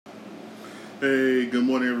Hey, good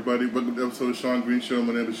morning, everybody. Welcome to the episode of Sean Green Show.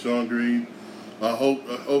 My name is Sean Green. I hope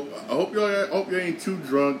y'all ain't too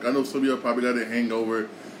drunk. I know some of y'all probably got a hangover,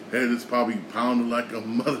 and it's probably pounding like a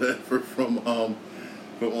mother effort from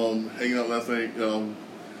hanging out last night.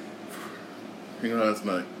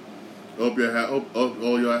 Hope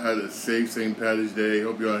all y'all had a safe St. Patrick's Day.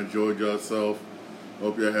 Hope y'all enjoyed yourself.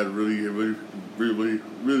 Hope y'all had a really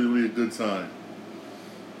good time.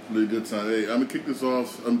 Really good time. Hey, I'm gonna kick this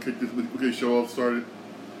off. Show off. Started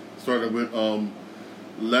with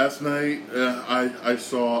last night. I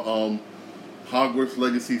saw Hogwarts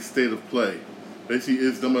Legacy State of Play. Basically,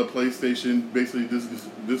 it's done by PlayStation. Basically, this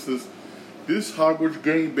Hogwarts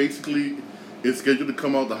game basically is scheduled to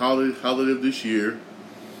come out the holiday of this year.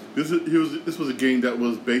 This was a game that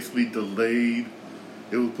was basically delayed.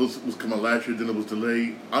 It was supposed to come out last year, then it was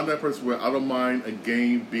delayed. I'm that person where I don't mind a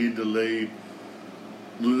game being delayed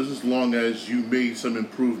just as long as you made some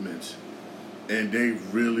improvements. And they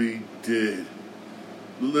really did.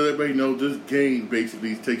 Let everybody know this game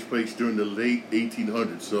basically takes place during the late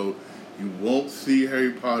 1800s. So you won't see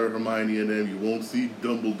Harry Potter, Hermione, and them. You won't see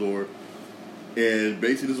Dumbledore. And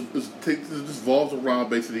basically this revolves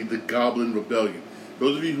around basically the Goblin Rebellion.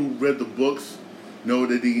 Those of you who read the books know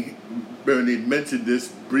that they mentioned this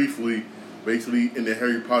briefly, basically in the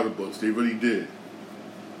Harry Potter books. They really did.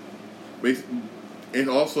 And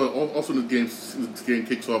also this game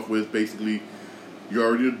kicks off with basically you're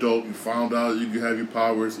already an adult. You found out you have your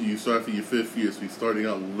powers. And you start for your 5th year, so you're starting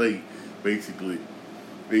out late, basically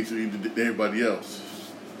to everybody else.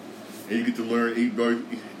 And you get to learn.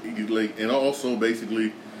 And also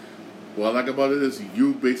basically, what I like about it is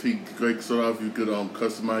you basically start off. You could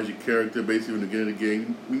customize your character basically in the beginning of the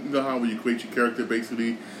game. You know how when you create your character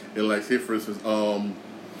basically, and like say for instance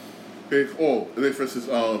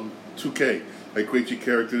 2K. Like create your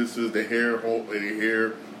character. This is the hair,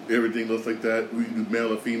 everything looks like that. We can do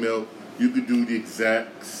male or female. You could do the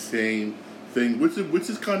exact same thing, which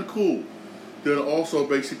is kind of cool. Then also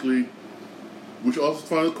basically, which also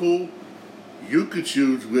kind of cool, you could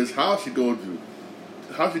choose which house you go to.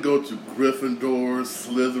 House you go to Gryffindor,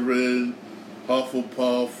 Slytherin,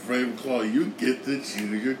 Hufflepuff, Ravenclaw. You get to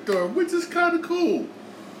choose your door, which is kind of cool.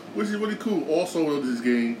 Which is really cool. Also in this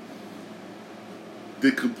game,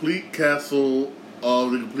 the complete castle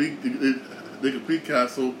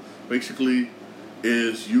basically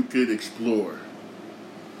is you could explore.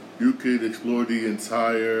 You could explore the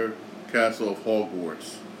entire castle of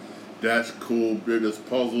Hogwarts. That's cool. There's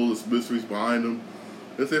puzzles, there's mysteries behind them.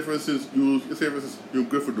 Let's say for instance you're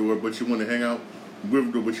Gryffindor, but you want to hang out in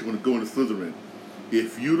Gryffindor, but you want to go into Slytherin.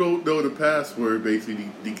 If you don't know the password, basically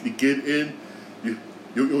to get in,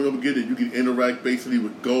 you'll get it. You can interact basically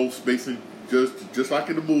with ghosts, basically. Just like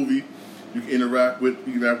in the movie, you can interact with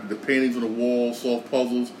the paintings on the wall, solve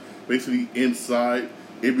puzzles, basically inside,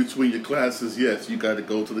 in between your classes. Yes, you got to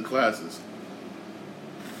go to the classes.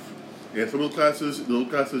 And some of those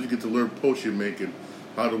classes you get to learn potion making,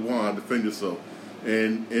 how to defend yourself.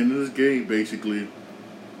 And in this game, basically,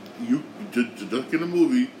 you just like in the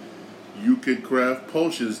movie, you can craft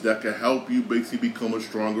potions that can help you basically become a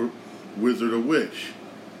stronger wizard or witch.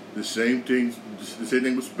 The same thing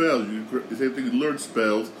with spells. The same thing, you learn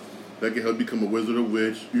spells that can help you become a wizard or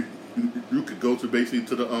witch. You could go to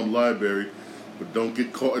the library, but don't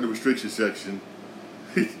get caught in the restriction section.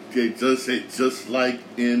 It does say just like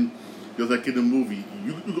in the movie.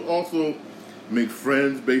 You can also make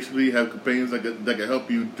friends. Basically, have companions that can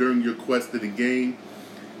help you during your quest in the game.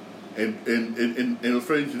 And the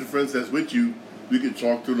friends that's with you, you can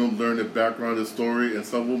talk to them, learn their background, their story, and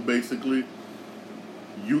some of them basically.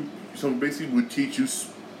 Would teach you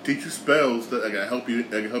spells that can help you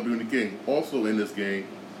in the game. Also in this game,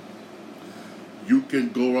 you can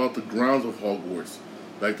go out the grounds of Hogwarts,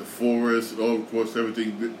 like the forest, of course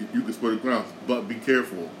everything. You can explore the grounds, but be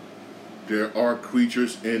careful. There are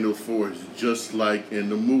creatures in those forests, just like in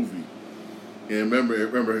the movie. And remember, a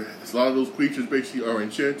lot of those creatures basically are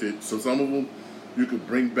enchanted. So some of them you could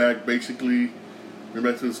bring back to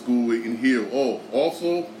the school where you can heal. Oh,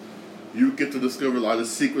 also. You get to discover a lot of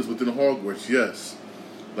secrets within Hogwarts, yes.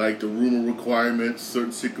 Like the room of requirements,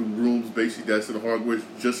 certain secret rooms, basically, that's in Hogwarts,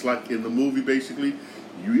 just like in the movie, basically.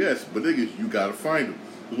 But you gotta find them.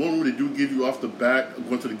 The one room they do give you off the bat,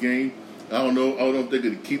 going to the game, I don't know if they're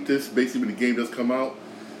gonna keep this, basically, when the game does come out,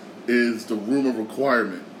 is the room of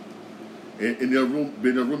requirement. And in the room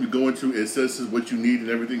you go into, it says this is what you need and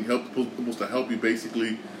everything, supposed to help you,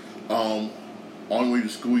 basically, on the way to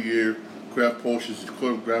school year. Craft potions,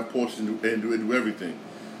 and do everything.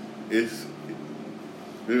 It's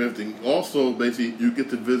everything. Also, basically, you get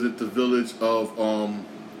to visit the village of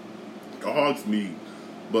Hogsmeade.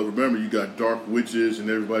 But remember, you got dark witches and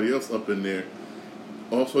everybody else up in there.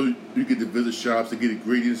 Also, you get to visit shops to get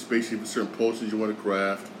ingredients, basically for certain potions you want to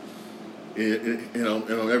craft, and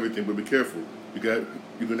on everything. But be careful. You're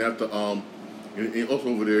gonna have to and also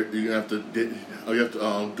over there you have to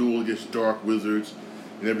duel against dark wizards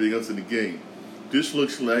and everything else in the game. This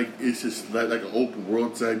looks like it's just like an open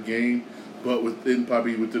world type game, but within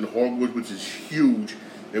Hogwarts, which is huge,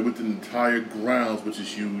 and within the entire grounds, which is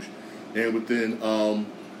huge, and within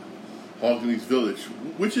Hogwarts Village,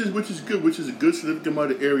 which is good, which is a good significant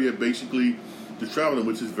amount of area basically to travel in,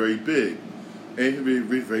 which is very big, and very,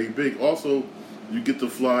 very, very big. Also, you get to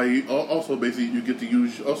fly. Also, basically, you get to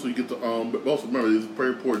use. Also, you get to also remember, this is very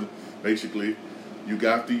important. Basically, you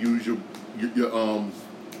got to use your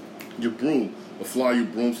broom, or fly your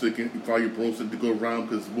broomstick to go around,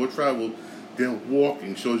 because more travel than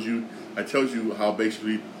walking shows you. It tells you how big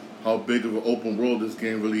of an open world this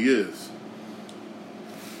game really is.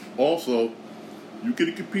 Also, you get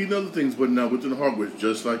to compete in other things, but not within Hogwarts,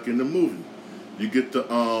 just like in the movie. You get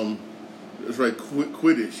to it's like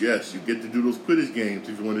Quidditch. Yes, you get to do those Quidditch games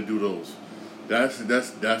if you want to do those. That's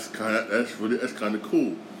kind of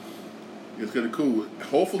cool. It's kind of cool.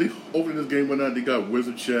 Hopefully this game went out. They got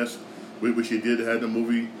wizard chess, which they did have in the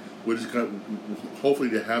movie. Which is hopefully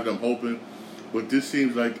they have them hoping. But this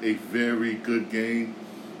seems like a very good game.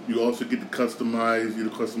 You also get to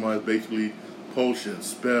customize. Basically potions,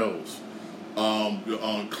 spells,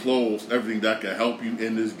 clothes, everything that can help you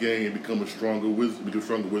in this game and become a stronger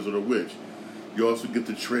wizard or witch. You also get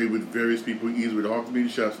to trade with various people, either with the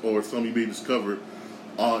Hogwarts shops or some you may discover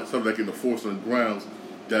something like in the forest on the grounds.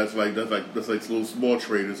 That's like little small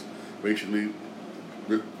traders, basically,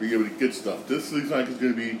 be able to get stuff. This looks like it's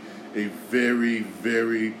going to be a very,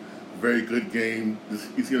 very, very good game.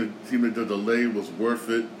 It's going to seem like the delay was worth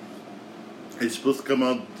it. It's supposed to come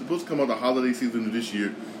out the holiday season of this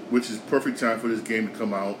year, which is perfect time for this game to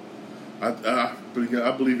come out. I believe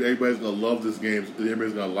everybody's gonna love this game.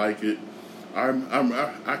 Everybody's gonna like it.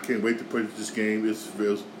 I can't wait to purchase this game.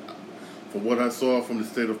 From what I saw from the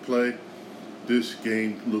state of play, this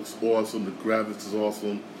game looks awesome. The graphics is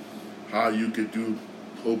awesome. How you could do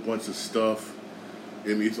a whole bunch of stuff. I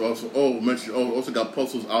mean, it's also also got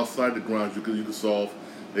puzzles outside the grounds you can solve.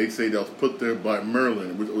 They say that was put there by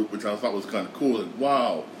Merlin, which I thought was kind of cool. Like,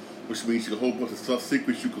 wow. Which means you a whole bunch of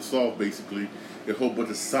secrets you can solve, basically. A whole bunch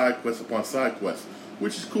of side quests upon side quests.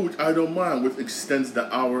 Which is cool, which I don't mind, which extends the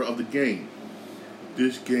hour of the game.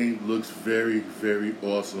 This game looks very, very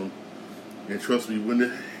awesome. And trust me, when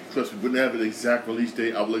they have an exact release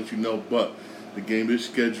date, I'll let you know. But the game is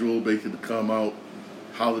scheduled basically to come out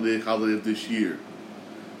holiday of this year.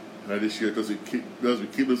 This year, keep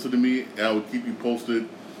listening to me, and I will keep you posted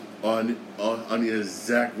on the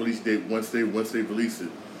exact release date once they release it.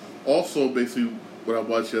 Also, basically, what I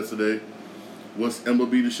watched yesterday was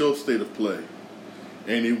MLB The Show State of Play,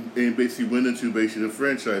 and it basically went into the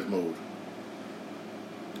franchise mode.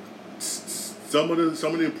 Some of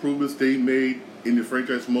the improvements they made in the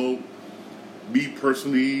franchise mode, me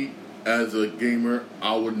personally as a gamer,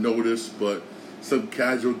 I would notice, but some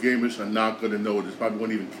casual gamers are not going to notice. Probably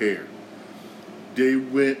won't even care. They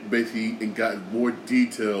went basically and got more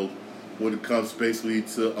detailed when it comes basically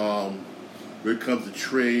to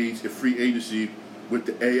trades and free agency with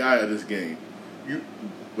the AI of this game.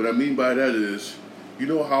 What I mean by that is, you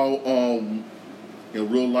know how in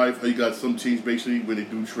real life how you got some teams basically when they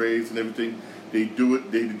do trades and everything, they do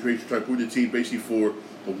trades to try to put the team basically for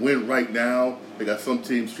a win right now. They got some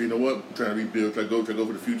teams, you know what, trying to rebuild, try to go for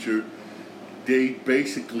the future. They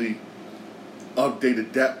basically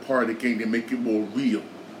updated that part of the game to make it more real.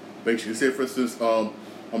 Basically, say for instance, I'm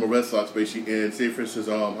a Red Sox basically, and say for instance,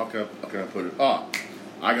 how can I put it?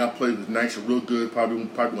 I got players with nice and real good, probably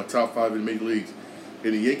my top 5 in the major leagues,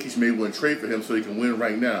 and the Yankees may want to trade for him so they can win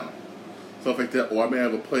right now, stuff like that. Or I may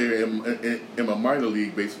have a player in my minor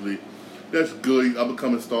league basically that's good. I'll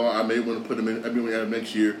become a star. I may want to put him in. I may want to add him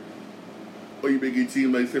next year. Or you may get a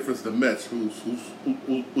team like, say for instance, the Mets, who's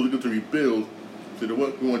looking to rebuild. So we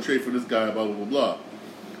want to trade for this guy, blah, blah, blah, blah.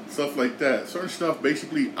 Stuff like that. Certain stuff,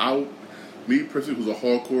 basically, me personally, who's a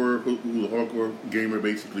hardcore gamer,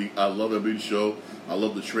 basically, I love every show. I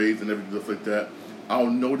love the trades and everything, stuff like that. I'll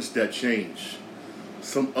notice that change.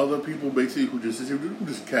 Some other people, basically, who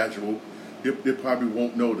just casual, they probably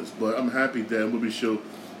won't notice. But I'm happy that MLB Show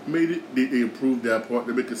made it, they improved that part.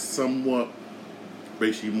 They make it somewhat,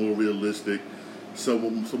 basically, more realistic.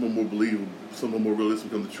 Somewhat more believable, somewhat more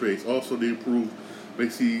realistic on the trades. Also, they improved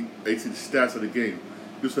basically the stats of the game.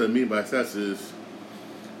 Just what I mean by stats is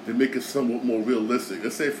they make it somewhat more realistic.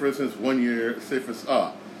 Let's say, for instance, 1 year,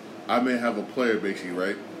 I may have a player basically,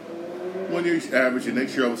 right? 1 year he's average, and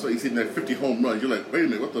next year all of a sudden he's hitting like 50 home runs. You're like, wait a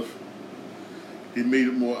minute, what the? They made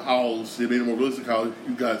it more house. They made it more realistic. How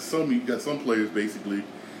you got some players basically.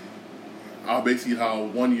 Basically how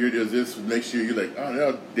 1 year there's this, next year you're like, oh,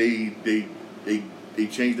 now they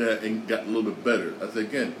changed that and got a little bit better. I said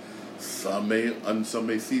again, some may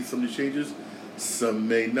see some of the changes, some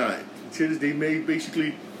may not. The changes they made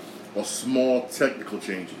basically are small technical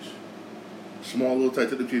changes. Small little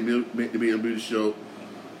technical changes they made MLB The Show.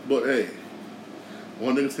 But hey,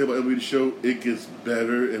 one thing to say about MLB The Show, it gets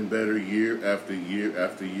better and better year after year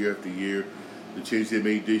after year after year. The changes they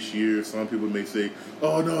made this year, some people may say,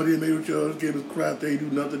 oh no, they made this game is crap, they do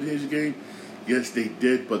nothing to change the game. Yes, they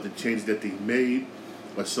did, but the changes that they made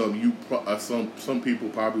are some people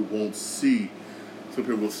probably won't see. Some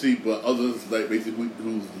people will see, but others like basically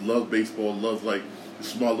who love baseball, love like the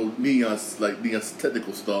small little neon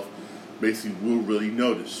technical stuff, basically will really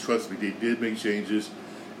notice. Trust me, they did make changes,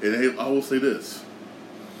 and hey, I will say this.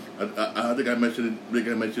 I think I mentioned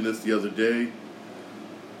this the other day.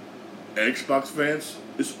 Xbox fans,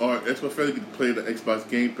 Xbox fans can play the Xbox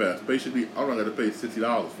Game Pass. Basically, I don't got to pay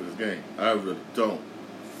 $60 for this game. I really don't.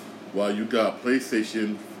 While you got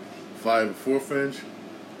PlayStation 5 and 4 fans,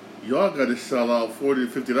 y'all got to sell out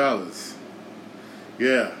 $40 to $50.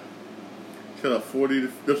 Yeah, sell out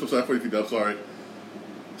 $40 I'm sorry,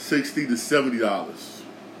 $60 to $70.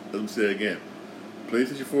 Let me say it again.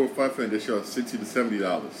 PlayStation 4 or 5 fans, they sell out $60 to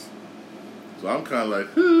 $70. So I'm kind of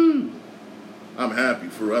like, whoo. I'm happy.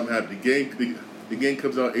 The game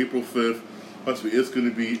comes out April 5th. Trust me, it's going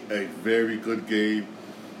to be a very good game.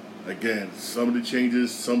 Again, some of the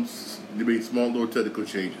changes, they made small little technical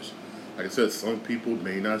changes. Like I said, some people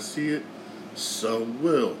may not see it. Some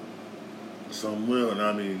will. And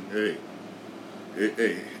I mean, hey, it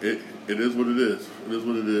is what it is. It is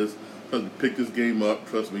what it is. Trust me, pick this game up.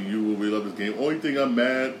 Trust me, you will really love this game. Only thing I'm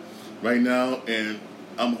mad right now, and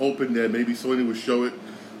I'm hoping that maybe Sony will show it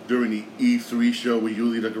during the E3 show. We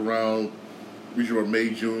usually like around May,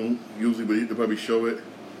 June. Usually, but they'll probably show it.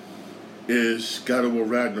 Is God of War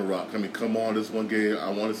Ragnarok. I mean, come on, this one game I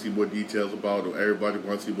want to see more details about, or everybody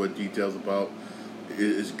wants to see more details about.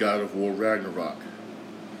 Is God of War Ragnarok.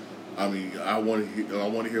 I mean, I want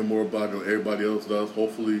to hear more about it than everybody else does.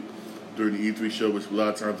 Hopefully, during the E3 show, which a lot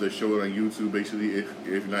of times they show it on YouTube. Basically, if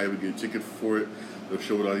you're not able to get a ticket for it, they'll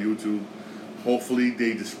show it on YouTube. Hopefully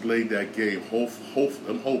they display that game. I'm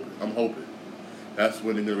hoping. That's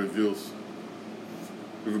when they're gonna reveal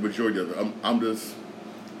the majority of it. I'm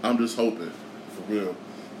just hoping, for real,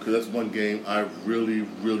 because that's one game I really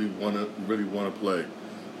wanna play.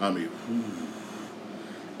 I mean,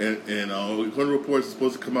 and according to reports, it's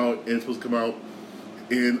supposed to come out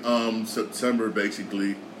in September,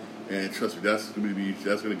 basically. And trust me, that's gonna be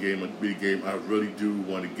a game I really do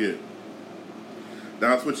want to get.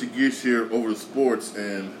 Now, I'm switching gears here over to sports,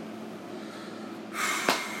 and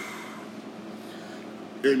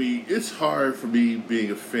I mean, it's hard for me being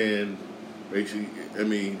a fan, basically. I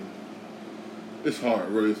mean, it's hard,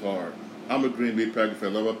 really is hard. I'm a Green Bay Packers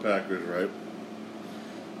fan, I love my Packers, right?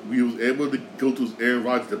 We was able to go through Aaron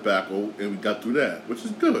Rodgers debacle, and we got through that, which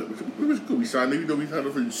is good. Which was good. We signed, even though we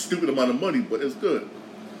signed for a stupid amount of money, but it's good.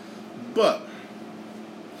 But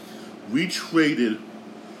we traded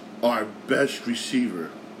our best receiver.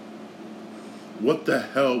 What the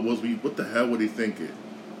hell were they thinking?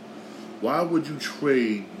 Why would you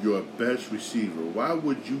trade your best receiver? Why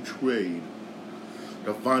would you trade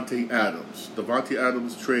Davante Adams? Davante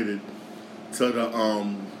Adams traded to the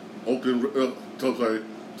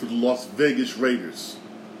to the Las Vegas Raiders.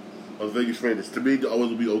 Las Vegas Raiders. To me, they always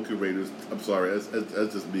will be Oakland Raiders. I'm sorry,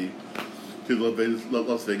 that's just me. To the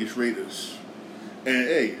Las Vegas Raiders. And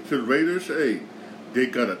hey, to the Raiders, hey, they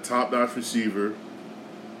got a top-notch receiver.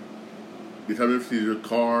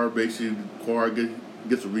 Carr gets to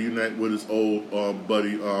reunite with his old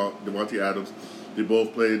buddy, Davante Adams. They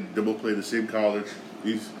both played the same college.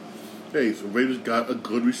 So Raiders got a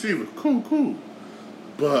good receiver. Cool.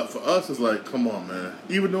 But for us, it's like, come on, man.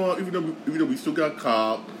 Even though we still got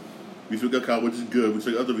Cobb, which is good. We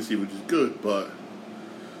still got other receivers, which is good. But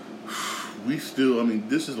this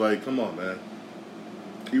is like, come on, man.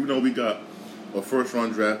 Even though we got a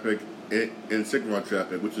first-round draft pick and a second-round draft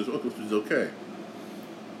pick, which is okay.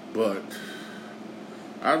 But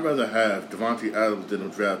I'd rather have Davante Adams than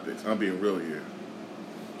the draft picks. I'm being real here.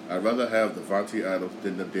 I'd rather have Davante Adams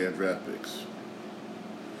than the damn draft picks.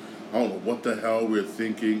 I don't know what the hell we're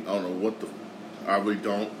thinking. I don't know I really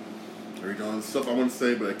don't. There's stuff I want to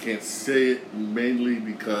say, but I can't say it mainly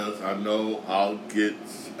because I know I'll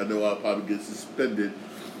probably get suspended.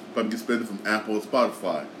 Probably get suspended from Apple and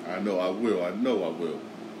Spotify. I know I will.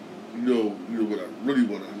 You know what I really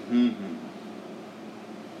want to.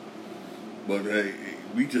 But hey,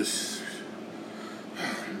 we just,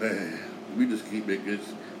 man, we just keep making it.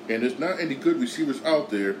 And there's not any good receivers out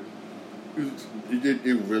there.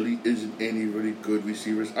 It really isn't any really good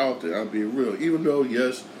receivers out there. I'm being real. Even though,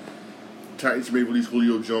 yes, Titans may release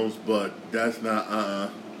Julio Jones, but that's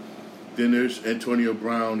not, Then there's Antonio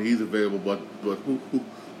Brown. He's available, but who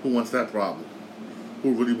wants that problem?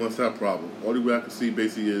 Who really wants that problem? Only way I can see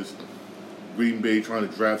basically is Green Bay trying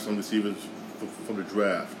to draft some receivers from the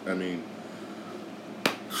draft. I mean,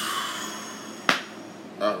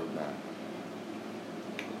 I don't know.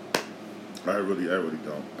 I really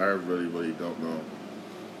don't. I really don't know.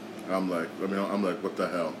 I'm like, what the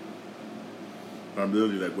hell? I'm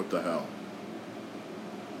literally like, what the hell?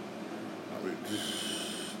 I mean,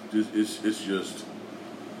 it's just,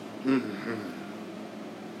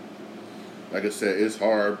 like I said, it's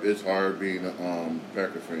hard. It's hard being a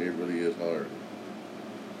Packer fan. It really is hard.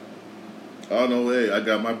 Oh no way! I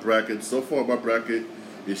got my bracket. So far, my bracket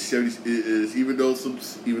is 70. Is even though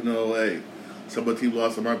hey, some of the team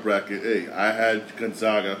lost in my bracket. Hey, I had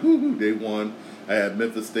Gonzaga. They won. I had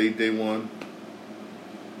Memphis State. They won.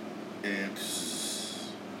 And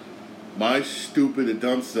my stupid and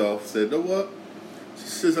dumb self said, "You know what?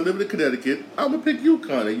 Since I live in Connecticut, I'm gonna pick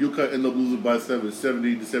UConn." And UConn ended up losing by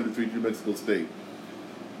 70-73 to New Mexico State.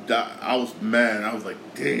 I was mad. I was like,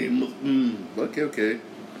 "Damn, okay."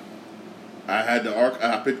 I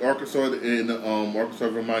picked Arkansas in Arkansas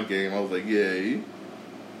for my game. I was like, "Yay!"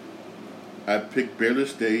 I picked Baylor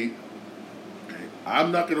State.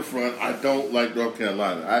 I'm not gonna front. I don't like North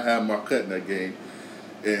Carolina. I had Marquette in that game,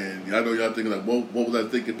 and I know y'all thinking like, what was I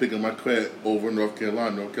thinking picking Marquette over North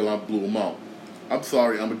Carolina? North Carolina blew them out. I'm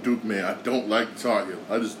sorry, I'm a Duke man. I don't like Tar Heel.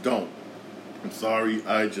 I just don't. I'm sorry,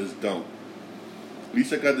 I just don't. At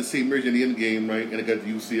least I got the St. Mary's in the end game right, and I got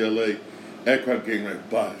the UCLA aircraft game right.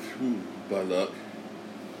 By luck.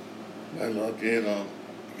 And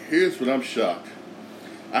here's what I'm shocked.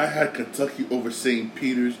 I had Kentucky over St.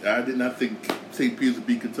 Peter's. I did not think St. Peter's would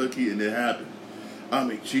beat Kentucky, and it happened. I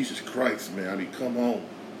mean, Jesus Christ, man. I mean, come on.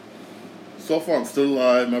 So far, I'm still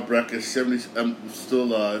alive. My bracket is 70. I'm still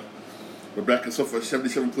alive. My bracket so far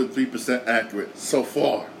 77.3% accurate. So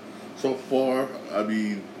far, I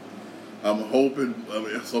mean, I'm hoping. I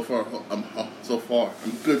mean, so far, I'm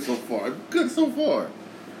good so far.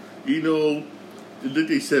 You know,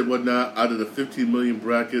 they said whatnot. Out of the 15 million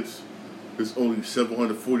brackets, there's only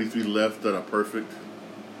 743 left that are perfect.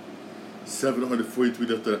 743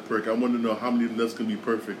 left that are perfect. I want to know how many left can be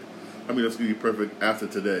perfect. How many left can be perfect after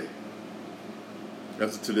today?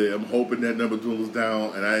 I'm hoping that number dwindles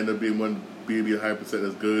down, and I end up being a high percent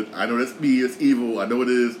that's good. I know that's me. It's evil. I know it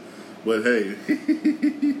is. But hey,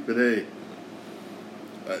 hey,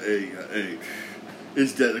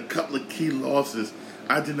 it's that a couple of key losses.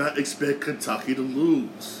 I did not expect Kentucky to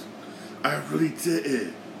lose. I really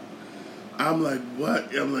didn't. I'm like,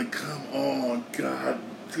 what? I'm like, come on, God,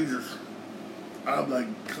 Jesus. I'm like,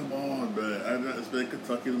 come on, man. I did not expect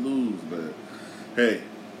Kentucky to lose, man. Hey,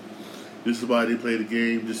 this is why they play the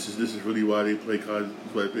game. This is really why they play cards.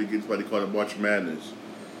 That's why they call it March Madness.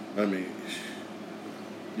 I mean,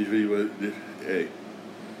 it's really what. Hey,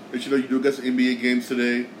 but you know, you do got some NBA games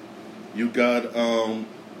today. You got on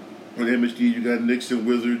MSG. You got Knicks and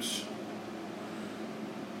Wizards.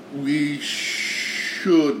 We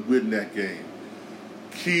should win that game.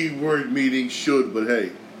 Keyword meaning should, but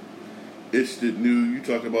hey, it's the you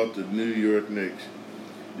talk about the New York Knicks.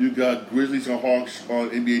 You got Grizzlies and Hawks on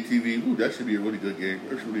NBA TV. Ooh, that should be a really good game.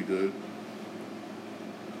 That's really good.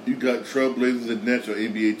 You got Trailblazers and Nets on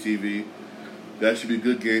NBA TV. That should be a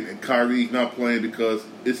good game. And Kyrie's not playing because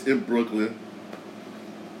it's in Brooklyn.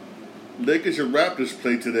 Lakers and Raptors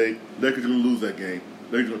play today. Lakers are going to lose that game.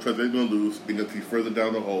 They're going to lose. They're going to be further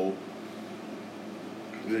down the hole.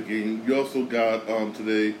 The game. You also got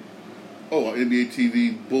today. On NBA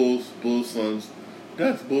TV, Bulls, Suns.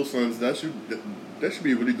 That's Bulls, Suns. That should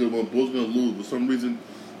be a really good one. Bulls going to lose. For some reason,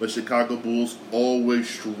 the Chicago Bulls always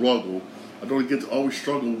struggle. I don't get to always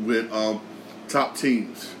struggle with top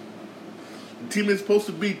teams. The team they're supposed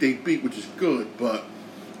to beat, they beat, which is good. But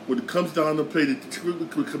when it comes down to play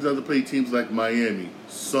teams like Miami,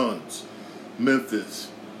 Suns, Memphis,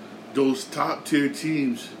 those top tier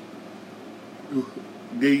teams,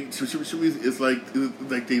 it's like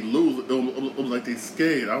they lose. It was like they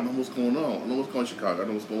scared. I don't know what's going on. I don't know what's going on in Chicago. I don't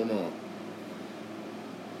know what's going on.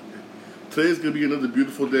 Today's going to be another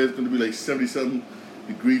beautiful day. It's going to be like 70-something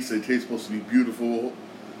degrees. So today's supposed to be beautiful.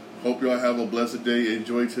 Hope y'all have a blessed day.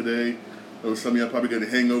 Enjoy today. Some of y'all probably got a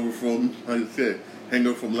hangover from, like I said,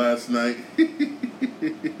 from last night.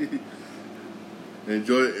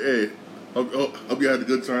 Enjoy it. Hey, hope you had a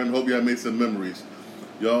good time. Hope y'all made some memories.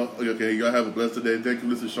 Y'all, okay, y'all have a blessed day. Thank you for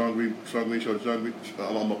listening to Sean Green Show.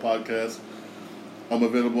 I'm on my podcast. I'm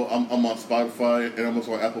available. I'm on Spotify and I'm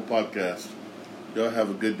also on Apple Podcasts. Y'all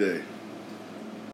have a good day.